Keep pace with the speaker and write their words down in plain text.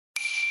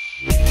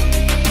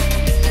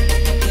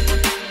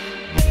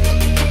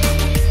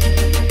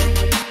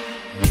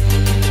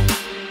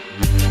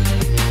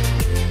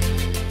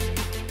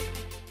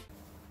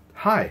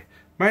Hi,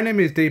 my name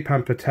is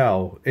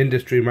Deepan,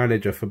 Industry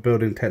Manager for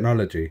Building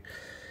Technology.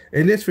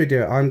 In this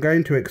video I'm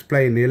going to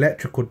explain the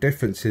electrical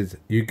differences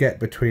you get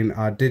between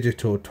our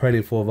digital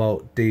 24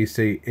 volt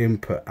DC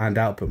input and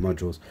output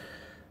modules.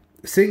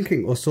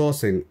 Syncing or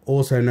sourcing,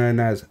 also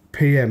known as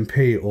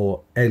PNP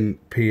or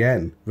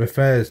NPN,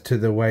 refers to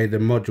the way the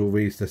module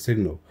reads the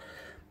signal.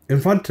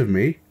 In front of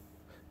me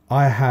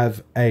I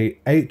have a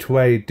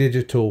 8-way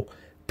digital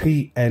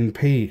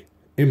PNP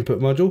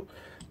input module.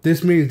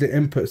 This means the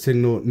input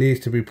signal needs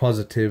to be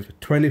positive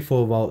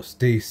 24 volts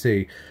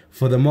DC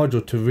for the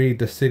module to read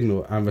the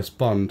signal and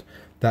respond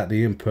that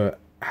the input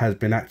has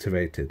been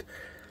activated.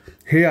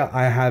 Here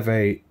I have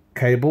a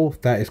cable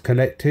that is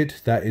connected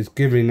that is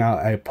giving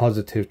out a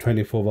positive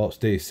 24 volts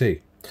DC.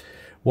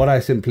 What I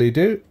simply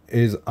do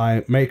is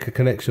I make a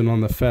connection on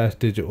the first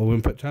digital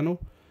input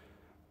channel,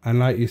 and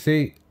like you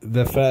see,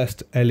 the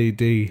first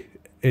LED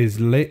is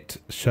lit,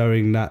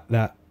 showing that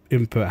that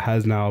input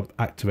has now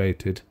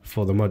activated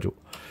for the module.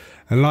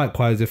 And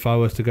likewise, if I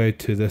was to go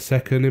to the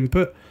second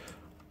input,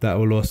 that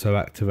will also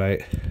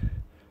activate,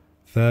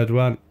 third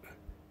one,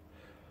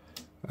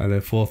 and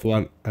then fourth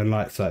one, and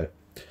like so.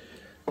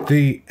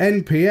 The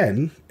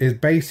NPN is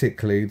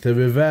basically the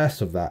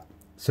reverse of that,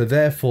 so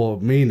therefore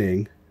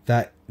meaning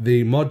that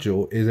the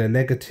module is a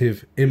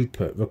negative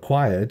input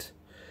required.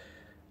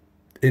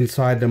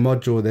 Inside the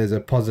module there's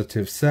a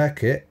positive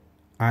circuit,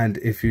 and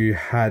if you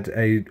had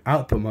a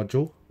output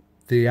module,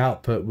 the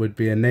output would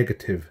be a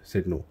negative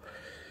signal.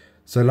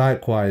 So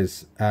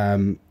likewise,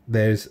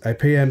 there's a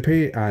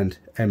PNP and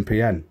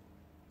NPN.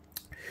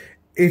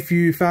 If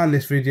you found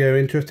this video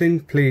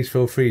interesting, please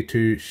feel free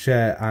to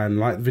share and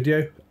like the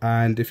video.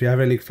 And if you have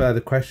any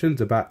further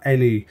questions about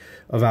any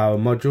of our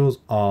modules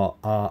or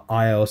our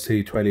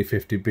ILC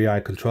 2050 BI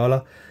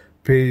controller,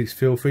 please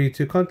feel free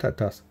to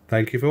contact us.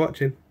 Thank you for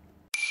watching.